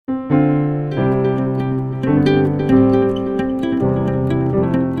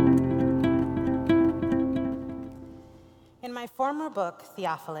book,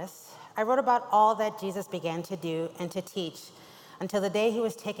 Theophilus, I wrote about all that Jesus began to do and to teach until the day he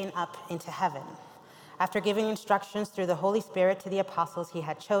was taken up into heaven, after giving instructions through the Holy Spirit to the apostles he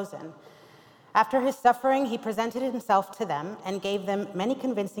had chosen. After his suffering, he presented himself to them and gave them many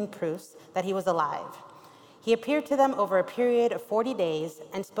convincing proofs that he was alive. He appeared to them over a period of 40 days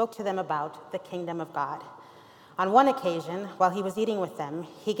and spoke to them about the kingdom of God. On one occasion, while he was eating with them,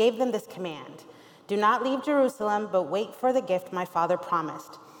 he gave them this command: "Do not leave Jerusalem, but wait for the gift my Father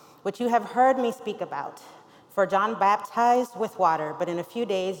promised, which you have heard me speak about. For John baptized with water, but in a few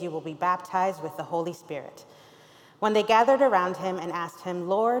days you will be baptized with the Holy Spirit." When they gathered around him and asked him,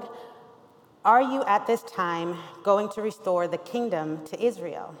 "Lord, are you at this time going to restore the kingdom to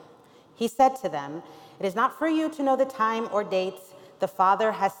Israel?" He said to them, "It is not for you to know the time or dates the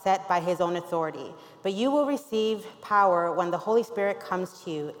Father has set by his own authority, but you will receive power when the Holy Spirit comes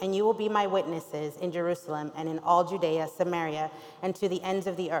to you, and you will be my witnesses in Jerusalem and in all Judea, Samaria, and to the ends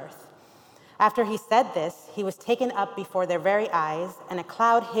of the earth." After he said this, he was taken up before their very eyes, and a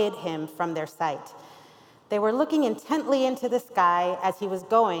cloud hid him from their sight. They were looking intently into the sky as he was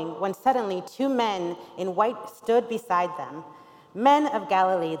going, when suddenly 2 men in white stood beside them. "Men of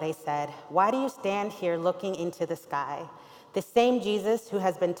Galilee," they said, "why do you stand here looking into the sky? The same Jesus who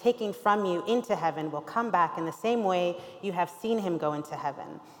has been taken from you into heaven will come back in the same way you have seen him go into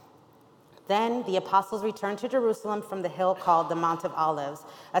heaven." Then the apostles returned to Jerusalem from the hill called the Mount of Olives,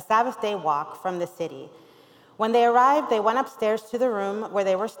 a Sabbath day walk from the city. When they arrived, they went upstairs to the room where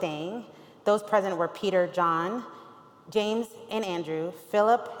they were staying. Those present were Peter, John, James and Andrew,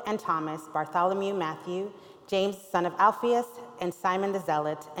 Philip and Thomas, Bartholomew, Matthew, James, son of Alphaeus, and Simon the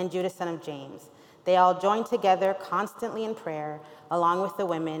Zealot, and Judas, son of James. They all joined together constantly in prayer, along with the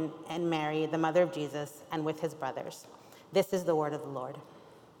women and Mary, the mother of Jesus, and with his brothers. This is the word of the Lord.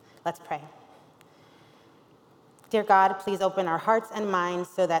 Let's pray. Dear God, please open our hearts and minds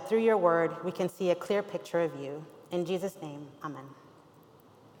so that through your word we can see a clear picture of you. In Jesus' name, amen.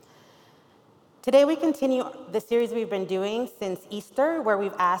 Today we continue the series we've been doing since Easter, where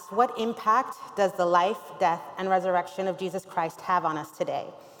we've asked, what impact does the life, death, and resurrection of Jesus Christ have on us today?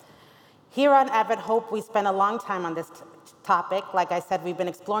 Here on Advent Hope, we spent a long time on this topic. Like I said, we've been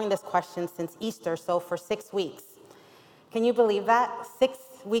exploring this question since Easter, so for 6 weeks. Can you believe that? 6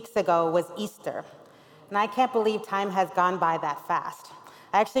 weeks ago was Easter. And I can't believe time has gone by that fast.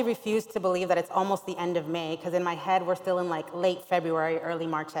 I actually refuse to believe that it's almost the end of May, because in my head, we're still in like late February, early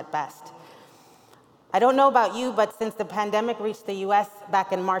March at best. I don't know about you, but since the pandemic reached the US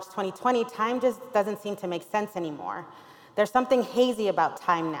back in March 2020, time just doesn't seem to make sense anymore. There's something hazy about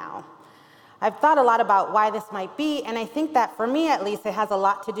time now. I've thought a lot about why this might be, and I think that for me at least, it has a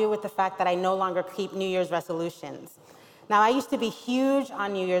lot to do with the fact that I no longer keep New Year's resolutions. Now, I used to be huge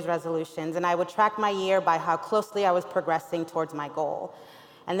on New Year's resolutions, and I would track my year by how closely I was progressing towards my goal.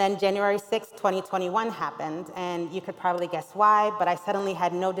 And then January 6, 2021 happened, and you could probably guess why, but I suddenly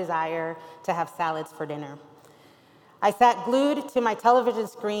had no desire to have salads for dinner. I sat glued to my television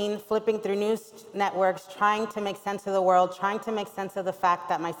screen, flipping through news networks, trying to make sense of the world, trying to make sense of the fact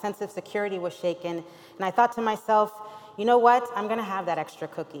that my sense of security was shaken. And I thought to myself, you know what? I'm going to have that extra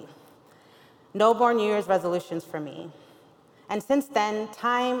cookie. No more New Year's resolutions for me. And since then,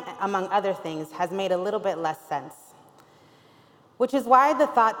 time, among other things, has made a little bit less sense. Which is why the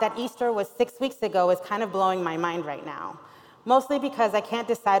thought that Easter was 6 weeks ago is kind of blowing my mind right now. Mostly because I can't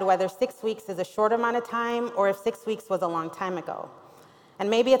decide whether 6 weeks is a short amount of time or if 6 weeks was a long time ago. And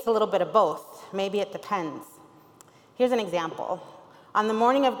maybe it's a little bit of both. Maybe it depends. Here's an example. On the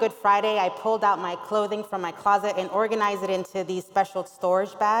morning of Good Friday, I pulled out my clothing from my closet and organized it into these special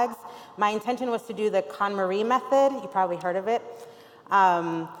storage bags. My intention was to do the KonMari method. You probably heard of it.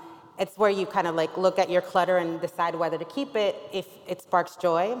 It's where you kind of like look at your clutter and decide whether to keep it if it sparks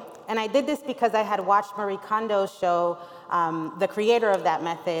joy. And I did this because I had watched Marie Kondo's show, the creator of that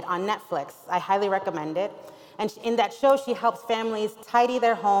method, on Netflix. I highly recommend it. And in that show, she helps families tidy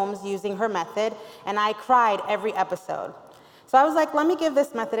their homes using her method, and I cried every episode. So I was like, let me give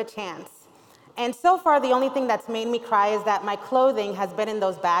this method a chance. And so far, the only thing that's made me cry is that my clothing has been in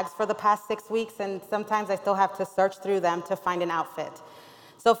those bags for the past 6 weeks, and sometimes I still have to search through them to find an outfit.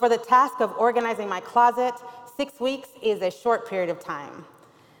 So for the task of organizing my closet, 6 weeks is a short period of time.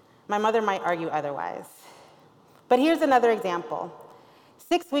 My mother might argue otherwise. But here's another example.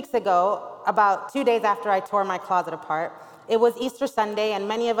 6 weeks ago, about 2 days after I tore my closet apart, it was Easter Sunday, and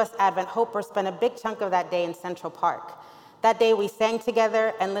many of us Advent Hopers spent a big chunk of that day in Central Park. That day we sang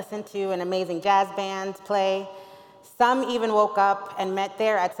together and listened to an amazing jazz band play. Some even woke up and met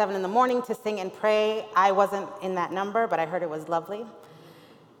there at 7 in the morning to sing and pray. I wasn't in that number, but I heard it was lovely.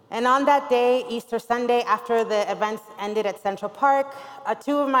 And on that day, Easter Sunday, after the events ended at Central Park,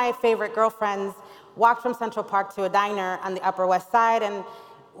 two of my favorite girlfriends walked from Central Park to a diner on the Upper West Side, and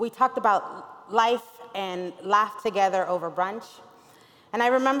we talked about life and laughed together over brunch. And I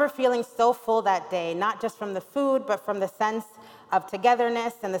remember feeling so full that day, not just from the food, but from the sense of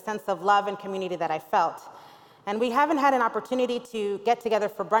togetherness and the sense of love and community that I felt. And we haven't had an opportunity to get together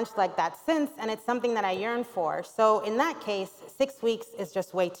for brunch like that since, and it's something that I yearn for. So in that case, 6 weeks is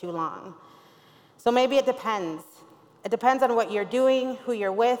just way too long. So maybe it depends. It depends on what you're doing, who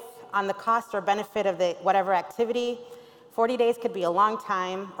you're with, on the cost or benefit of the whatever activity. 40 days could be a long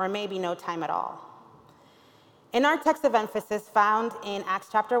time, or maybe no time at all. In our text of emphasis found in Acts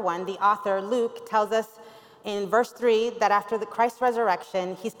chapter 1, the author, Luke, tells us in verse 3 that after Christ's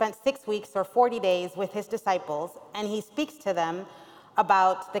resurrection, he spent 6 weeks or 40 days with his disciples, and he speaks to them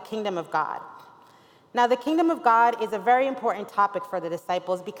about the kingdom of God. Now, the kingdom of God is a very important topic for the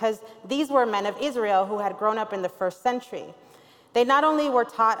disciples because these were men of Israel who had grown up in the first century. They not only were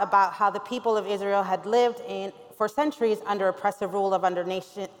taught about how the people of Israel had lived for centuries under oppressive rule of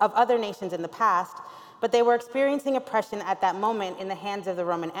other nations in the past, but they were experiencing oppression at that moment in the hands of the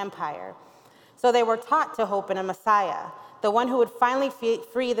Roman Empire. So they were taught to hope in a Messiah, the one who would finally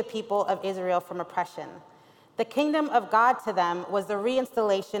free the people of Israel from oppression. The kingdom of God to them was the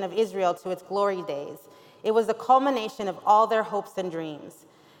reinstallation of Israel to its glory days. It was the culmination of all their hopes and dreams.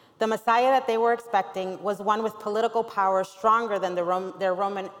 The Messiah that they were expecting was one with political power stronger than their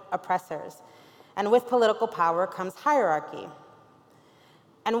Roman oppressors. And with political power comes hierarchy.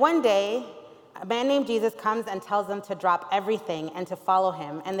 And one day, a man named Jesus comes and tells them to drop everything and to follow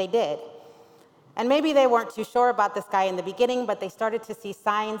him, and they did. And maybe they weren't too sure about this guy in the beginning, but they started to see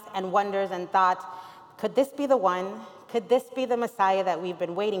signs and wonders and thought, could this be the one? Could this be the Messiah that we've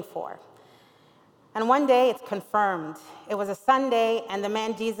been waiting for? And one day it's confirmed. It was a Sunday, and the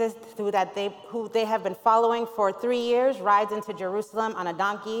man Jesus, who they have been following for 3 years, rides into Jerusalem on a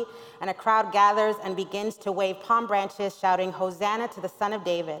donkey, and a crowd gathers and begins to wave palm branches, shouting, "Hosanna to the Son of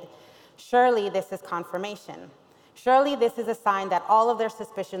David." Surely this is confirmation. Surely this is a sign that all of their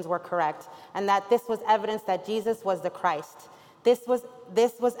suspicions were correct, and that this was evidence that Jesus was the Christ. This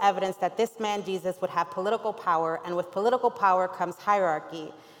was evidence that this man Jesus would have political power, and with political power comes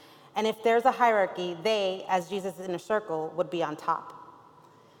hierarchy. And if there's a hierarchy, they, as Jesus in a circle, would be on top.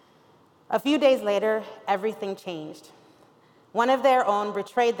 A few days later, everything changed. One of their own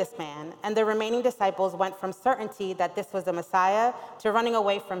betrayed this man, and the remaining disciples went from certainty that this was the Messiah to running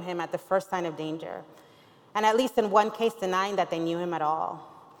away from him at the first sign of danger. And at least in one case, denying that they knew him at all.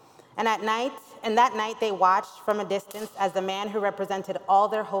 And that night, they watched from a distance as the man who represented all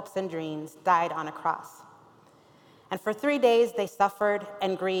their hopes and dreams died on a cross. And for 3 days, they suffered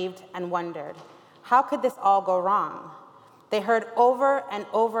and grieved and wondered, how could this all go wrong? They heard over and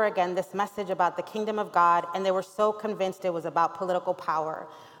over again this message about the kingdom of God, and they were so convinced it was about political power.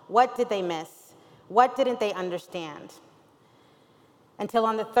 What did they miss? What didn't they understand? Until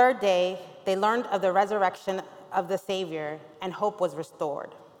on the third day, they learned of the resurrection of the Savior, and hope was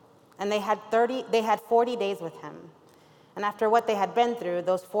restored. And they had 40 days with him. And after what they had been through,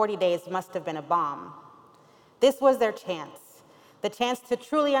 those 40 days must have been a bomb. This was their chance, the chance to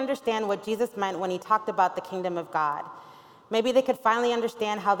truly understand what Jesus meant when he talked about the kingdom of God. Maybe they could finally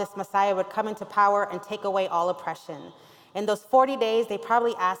understand how this Messiah would come into power and take away all oppression. In those 40 days, they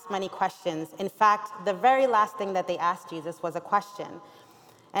probably asked many questions. In fact, the very last thing that they asked Jesus was a question.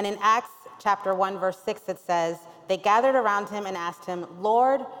 And in Acts chapter 1, verse 6, it says, they gathered around him and asked him,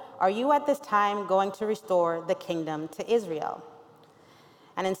 "Lord, are you at this time going to restore the kingdom to Israel?"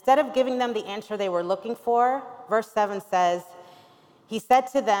 And instead of giving them the answer they were looking for, verse 7 says, he said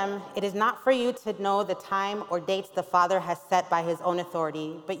to them, "It is not for you to know the time or dates the Father has set by his own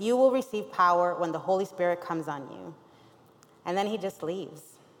authority, but you will receive power when the Holy Spirit comes on you." And then he just leaves.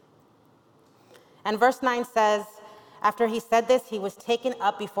 And verse 9 says, after he said this, he was taken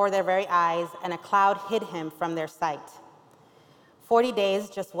up before their very eyes, and a cloud hid him from their sight. 40 days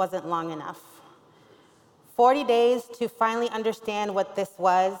just wasn't long enough. 40 days to finally understand what this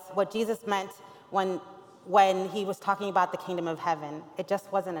was, what Jesus meant when he was talking about the kingdom of heaven. It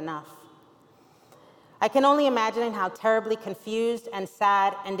just wasn't enough. I can only imagine how terribly confused and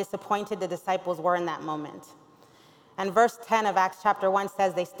sad and disappointed the disciples were in that moment. And verse 10 of Acts chapter 1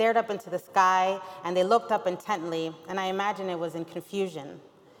 says they stared up into the sky and they looked up intently, and I imagine it was in confusion.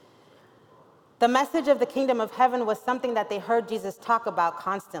 The message of the kingdom of heaven was something that they heard Jesus talk about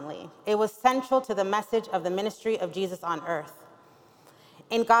constantly. It was central to the message of the ministry of Jesus on earth.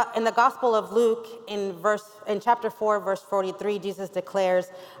 In the Gospel of Luke, in chapter 4, verse 43, Jesus declares,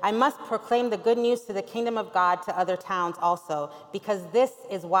 "I must proclaim the good news to the kingdom of God to other towns also, because this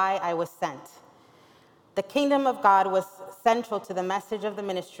is why I was sent." The kingdom of God was central to the message of the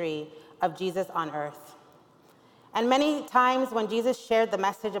ministry of Jesus on earth. And many times when Jesus shared the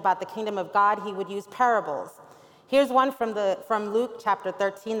message about the kingdom of God, he would use parables. Here's one from Luke chapter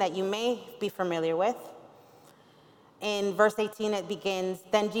 13 that you may be familiar with. In verse 18, it begins,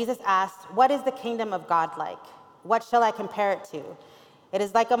 "Then Jesus asked, 'What is the kingdom of God like? What shall I compare it to? It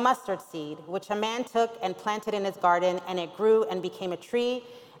is like a mustard seed, which a man took and planted in his garden, and it grew and became a tree,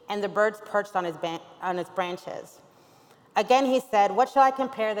 and the birds perched on its branches.' Again he said, 'What shall I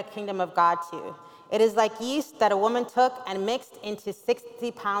compare the kingdom of God to? It is like yeast that a woman took and mixed into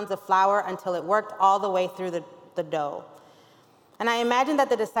 60 pounds of flour until it worked all the way through the dough.' And I imagine that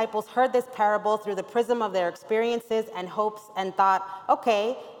the disciples heard this parable through the prism of their experiences and hopes and thought,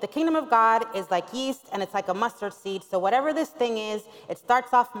 okay, the kingdom of God is like yeast and it's like a mustard seed. So whatever this thing is, it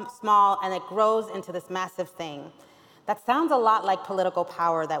starts off small and it grows into this massive thing. That sounds a lot like political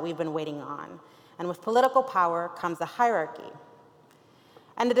power that we've been waiting on. And with political power comes a hierarchy.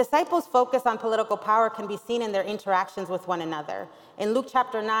 And the disciples' focus on political power can be seen in their interactions with one another. In Luke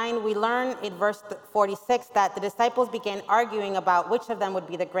chapter 9, we learn in verse 46 that the disciples began arguing about which of them would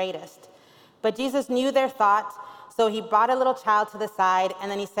be the greatest. But Jesus knew their thoughts, so he brought a little child to the side, and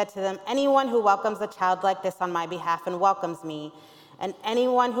then he said to them, "Anyone who welcomes a child like this on my behalf and welcomes me, and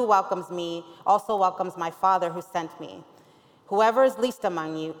anyone who welcomes me also welcomes my Father who sent me. Whoever is least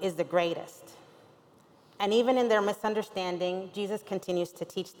among you is the greatest." And even in their misunderstanding, Jesus continues to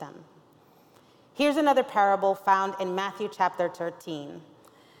teach them. Here's another parable found in Matthew chapter 13.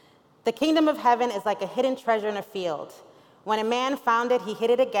 "The kingdom of heaven is like a hidden treasure in a field. When a man found it, he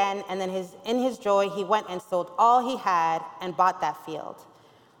hid it again, and then in his joy, he went and sold all he had and bought that field.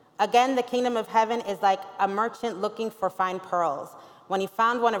 Again, the kingdom of heaven is like a merchant looking for fine pearls. When he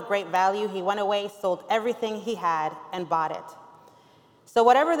found one of great value, he went away, sold everything he had, and bought it." So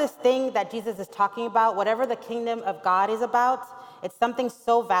whatever this thing that Jesus is talking about, whatever the kingdom of God is about, it's something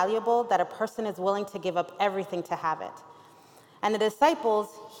so valuable that a person is willing to give up everything to have it. And the disciples,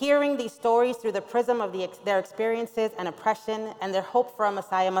 hearing these stories through the prism of their experiences and oppression and their hope for a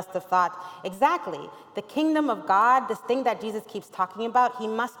Messiah, must have thought, exactly, the kingdom of God, this thing that Jesus keeps talking about, he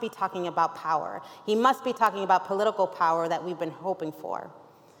must be talking about power. He must be talking about political power that we've been hoping for.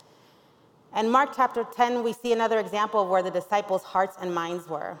 In Mark chapter 10, we see another example of where the disciples' hearts and minds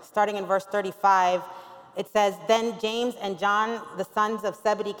were. Starting in verse 35, it says, "Then James and John, the sons of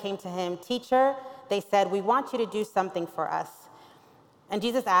Zebedee, came to him. 'Teacher,' they said, 'we want you to do something for us.' And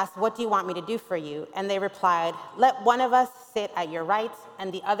Jesus asked, 'What do you want me to do for you?' And they replied, 'Let one of us sit at your right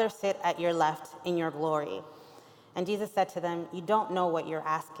and the other sit at your left in your glory.' And Jesus said to them, 'You don't know what you're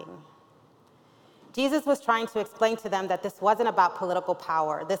asking.'" Jesus was trying to explain to them that this wasn't about political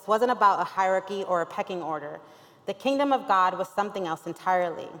power. This wasn't about a hierarchy or a pecking order. The kingdom of God was something else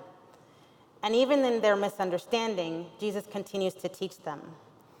entirely. And even in their misunderstanding, Jesus continues to teach them.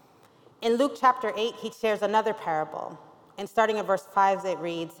 In Luke chapter 8, he shares another parable. And starting at verse 5, it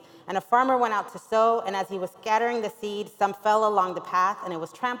reads, "And a farmer went out to sow, and as he was scattering the seed, some fell along the path, and it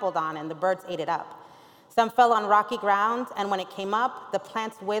was trampled on, and the birds ate it up. Some fell on rocky ground, and when it came up, the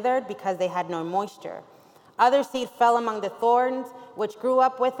plants withered because they had no moisture. Other seed fell among the thorns, which grew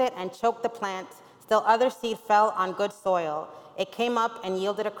up with it and choked the plants. Still other seed fell on good soil. It came up and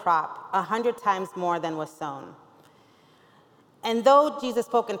yielded a crop, 100 times more than was sown." And though Jesus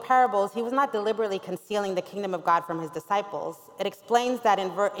spoke in parables, he was not deliberately concealing the kingdom of God from his disciples. It explains that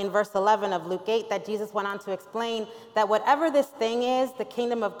in verse 11 of Luke 8, that Jesus went on to explain that whatever this thing is, the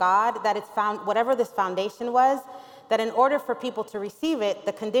kingdom of God, that it's found, whatever this foundation was, that in order for people to receive it,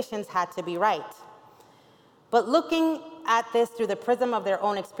 the conditions had to be right. But looking at this through the prism of their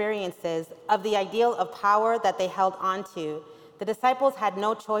own experiences, of the ideal of power that they held onto, the disciples had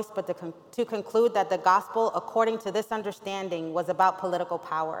no choice but to conclude that the gospel, according to this understanding, was about political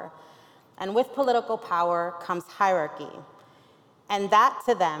power. And with political power comes hierarchy. And that,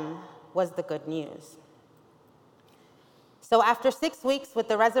 to them, was the good news. So after 6 weeks with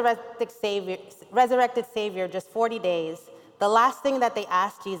the resurrected Savior, just 40 days, the last thing that they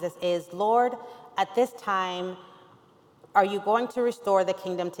asked Jesus is, "Lord, at this time, are you going to restore the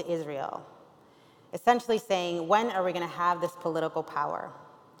kingdom to Israel?" Essentially saying, when are we going to have this political power?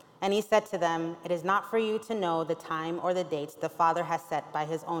 And he said to them, "It is not for you to know the time or the dates the Father has set by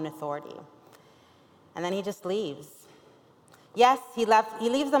his own authority." And then he just leaves. Yes, he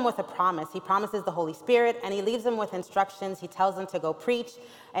leaves them with a promise. He promises the Holy Spirit, and he leaves them with instructions. He tells them to go preach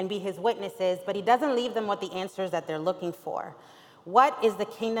and be his witnesses, but he doesn't leave them with the answers that they're looking for. What is the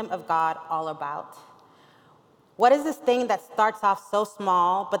kingdom of God all about? What is this thing that starts off so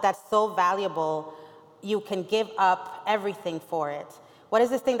small, but that's so valuable, you can give up everything for it? What is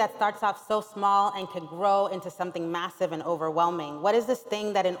this thing that starts off so small and can grow into something massive and overwhelming? What is this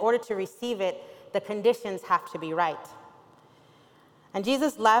thing that in order to receive it, the conditions have to be right? And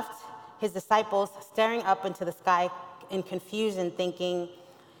Jesus left his disciples staring up into the sky in confusion, thinking,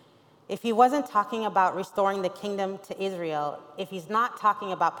 if he wasn't talking about restoring the kingdom to Israel, if he's not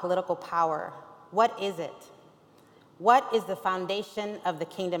talking about political power, what is it? What is the foundation of the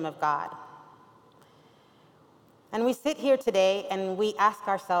kingdom of God? And we sit here today and we ask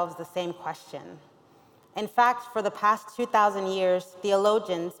ourselves the same question. In fact, for the past 2,000 years,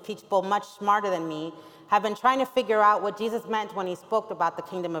 theologians, people much smarter than me, have been trying to figure out what Jesus meant when he spoke about the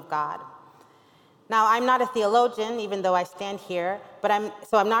kingdom of God. Now, I'm not a theologian, even though I stand here,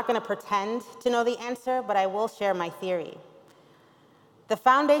 so I'm not going to pretend to know the answer, but I will share my theory. The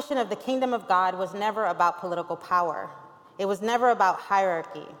foundation of the kingdom of God was never about political power. It was never about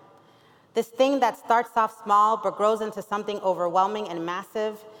hierarchy. This thing that starts off small but grows into something overwhelming and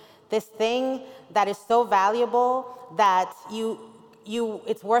massive, this thing that is so valuable that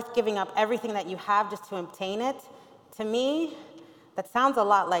it's worth giving up everything that you have just to obtain it, to me, that sounds a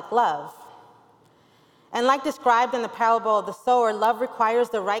lot like love. And like described in the parable of the sower, love requires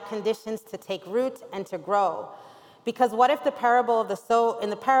the right conditions to take root and to grow. Because what if in the parable of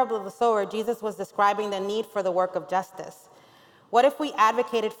the sower, Jesus was describing the need for the work of justice? What if we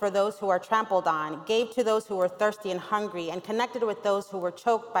advocated for those who are trampled on, gave to those who were thirsty and hungry, and connected with those who were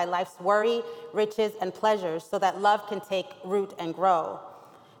choked by life's worry, riches, and pleasures so that love can take root and grow?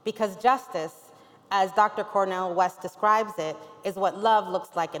 Because justice, as Dr. Cornel West describes it, is what love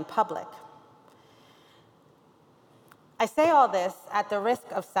looks like in public. I say all this at the risk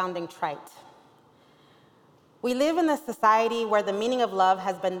of sounding trite. We live in a society where the meaning of love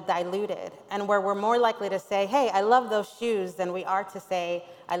has been diluted and where we're more likely to say, hey, I love those shoes than we are to say,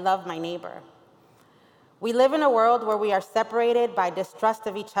 I love my neighbor. We live in a world where we are separated by distrust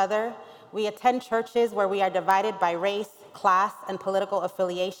of each other. We attend churches where we are divided by race, class, and political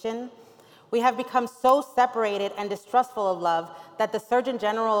affiliation. We have become so separated and distrustful of love that the Surgeon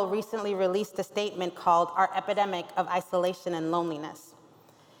General recently released a statement called Our Epidemic of Isolation and Loneliness.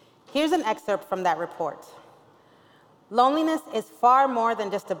 Here's an excerpt from that report. Loneliness is far more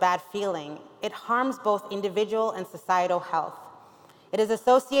than just a bad feeling. It harms both individual and societal health. It is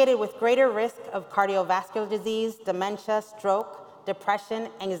associated with greater risk of cardiovascular disease, dementia, stroke, depression,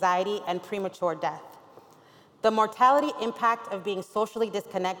 anxiety, and premature death. The mortality impact of being socially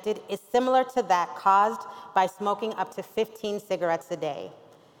disconnected is similar to that caused by smoking up to 15 cigarettes a day.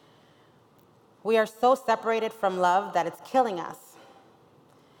 We are so separated from love that it's killing us.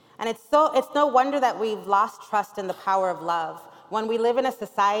 And it's no wonder that we've lost trust in the power of love when we live in a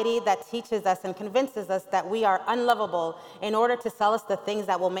society that teaches us and convinces us that we are unlovable in order to sell us the things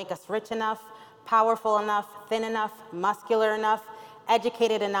that will make us rich enough, powerful enough, thin enough, muscular enough,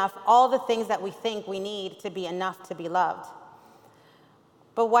 educated enough, all the things that we think we need to be enough to be loved.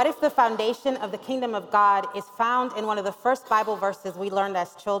 But what if the foundation of the kingdom of God is found in one of the first Bible verses we learned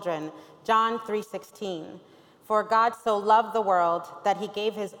as children, John 3:16? For God so loved the world that he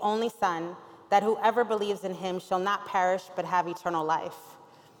gave his only son, that whoever believes in him shall not perish but have eternal life.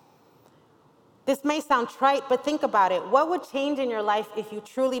 This may sound trite, but think about it. What would change in your life if you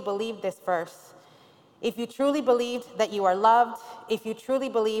truly believed this verse? If you truly believed that you are loved, if you truly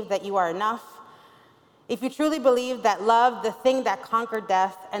believed that you are enough, if you truly believed that love, the thing that conquered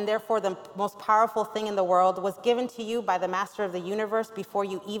death, and therefore the most powerful thing in the world, was given to you by the master of the universe before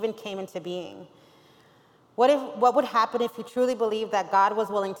you even came into being? What would happen if you truly believed that God was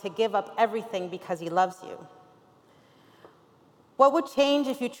willing to give up everything because he loves you? What would change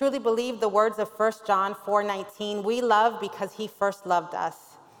if you truly believed the words of 1 John 4:19, we love because he first loved us?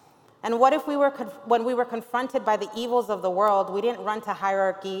 And what if when we were confronted by the evils of the world, we didn't run to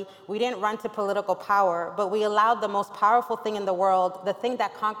hierarchy, we didn't run to political power, but we allowed the most powerful thing in the world, the thing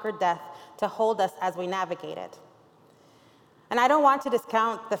that conquered death, to hold us as we navigated? And I don't want to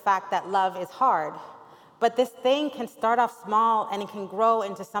discount the fact that love is hard, but this thing can start off small and it can grow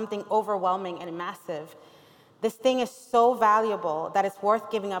into something overwhelming and massive. This thing is so valuable that it's worth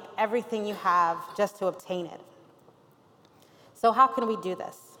giving up everything you have just to obtain it. So how can we do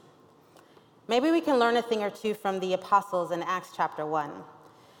this? Maybe we can learn a thing or two from the apostles in Acts chapter 1.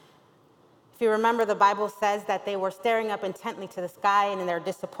 If you remember, the Bible says that they were staring up intently to the sky and in their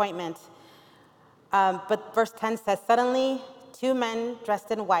disappointment. But verse 10 says, suddenly 2 men dressed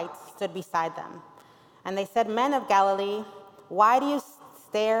in white stood beside them. And they said, men of Galilee, why do you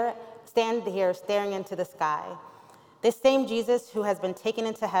stand here staring into the sky? This same Jesus who has been taken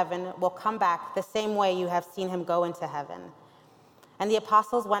into heaven will come back the same way you have seen him go into heaven." And the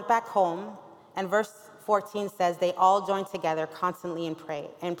apostles went back home, and verse 14 says they all joined together constantly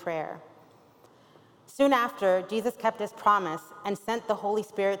in prayer. Soon after, Jesus kept his promise and sent the Holy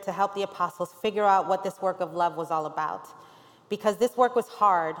Spirit to help the apostles figure out what this work of love was all about. Because this work was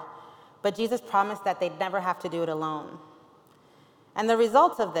hard, but Jesus promised that they'd never have to do it alone. And the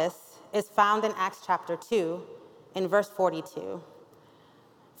result of this is found in Acts chapter 2, in verse 42.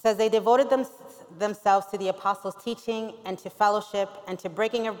 It says, "They devoted themselves to the apostles' teaching and to fellowship and to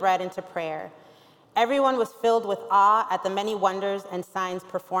breaking of bread and to prayer. Everyone was filled with awe at the many wonders and signs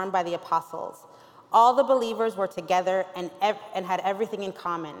performed by the apostles. All the believers were together and had everything in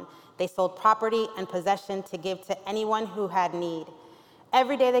common. They sold property and possession to give to anyone who had need.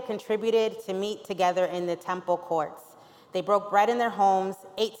 Every day they contributed to meet together in the temple courts. They broke bread in their homes,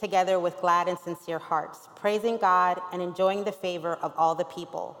 ate together with glad and sincere hearts, praising God and enjoying the favor of all the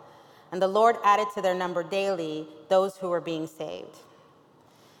people. And the Lord added to their number daily those who were being saved."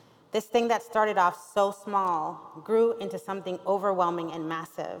 This thing that started off so small grew into something overwhelming and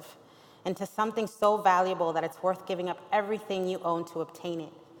massive, into something so valuable that it's worth giving up everything you own to obtain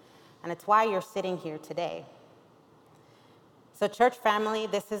it. And it's why you're sitting here today. So church family,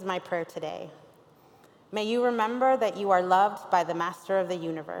 this is my prayer today. May you remember that you are loved by the Master of the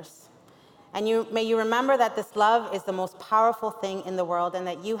universe. And may you remember that this love is the most powerful thing in the world and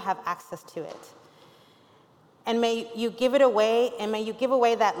that you have access to it. And may you give it away, and may you give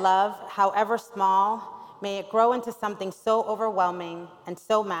away that love, however small. May it grow into something so overwhelming and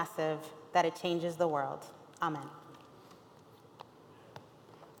so massive that it changes the world. Amen.